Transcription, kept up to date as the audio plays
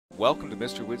Welcome to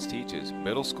Mr. Woods Teaches,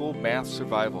 Middle School Math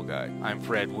Survival Guide. I'm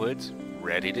Fred Woods,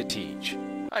 ready to teach.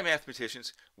 Hi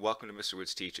mathematicians, welcome to Mr.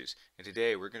 Woods Teaches, and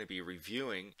today we're going to be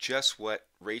reviewing just what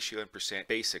ratio and percent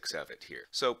basics of it here.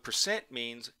 So percent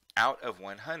means out of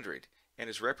 100 and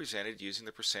is represented using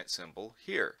the percent symbol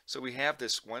here. So we have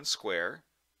this one square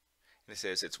and it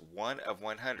says it's 1 of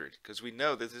 100 because we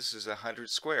know that this is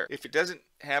 100 square. If it doesn't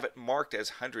have it marked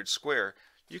as 100 square,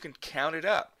 you can count it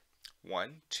up.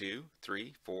 1, 2,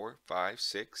 3, 4, 5,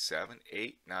 6, 7,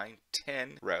 8, 9,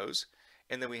 10 rows.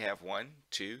 And then we have 1,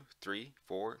 2, 3,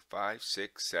 4, 5,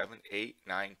 6, 7, 8,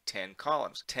 9, 10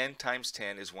 columns. 10 times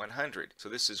 10 is 100. So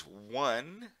this is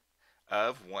 1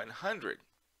 of 100.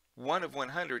 1 of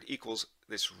 100 equals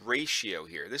this ratio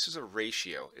here. This is a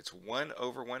ratio. It's 1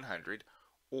 over 100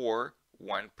 or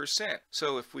 1%.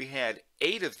 So if we had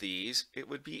 8 of these, it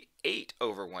would be 8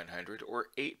 over 100 or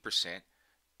 8%.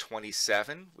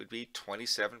 27 would be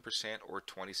 27% or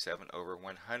 27 over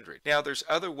 100. Now there's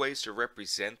other ways to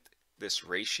represent this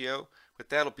ratio, but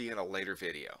that'll be in a later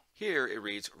video. Here it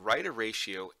reads, write a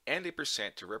ratio and a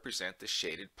percent to represent the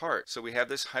shaded part. So we have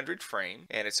this 100 frame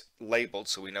and it's labeled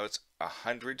so we know it's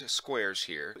 100 squares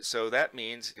here. So that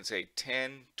means you can say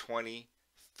 10, 20,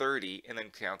 30 and then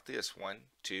count this 1,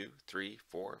 2, 3,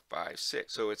 4, 5,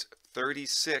 6. So it's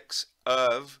 36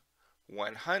 of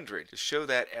 100. To show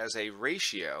that as a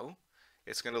ratio,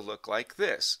 it's going to look like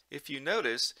this. If you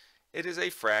notice, it is a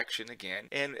fraction again,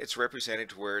 and it's represented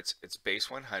to where it's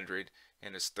base 100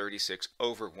 and it's 36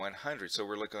 over 100. So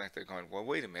we're looking like they're going, well,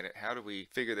 wait a minute, how do we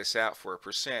figure this out for a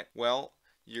percent? Well,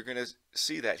 you're going to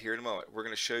see that here in a moment. We're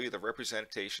going to show you the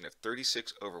representation of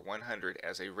 36 over 100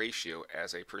 as a ratio,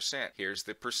 as a percent. Here's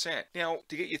the percent. Now,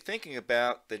 to get you thinking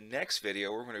about the next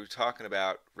video, we're going to be talking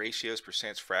about ratios,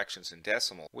 percents, fractions, and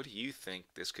decimal. What do you think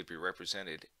this could be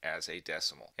represented as a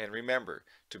decimal? And remember,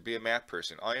 to be a math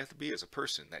person, all you have to be is a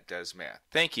person that does math.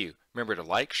 Thank you. Remember to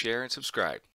like, share, and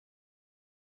subscribe.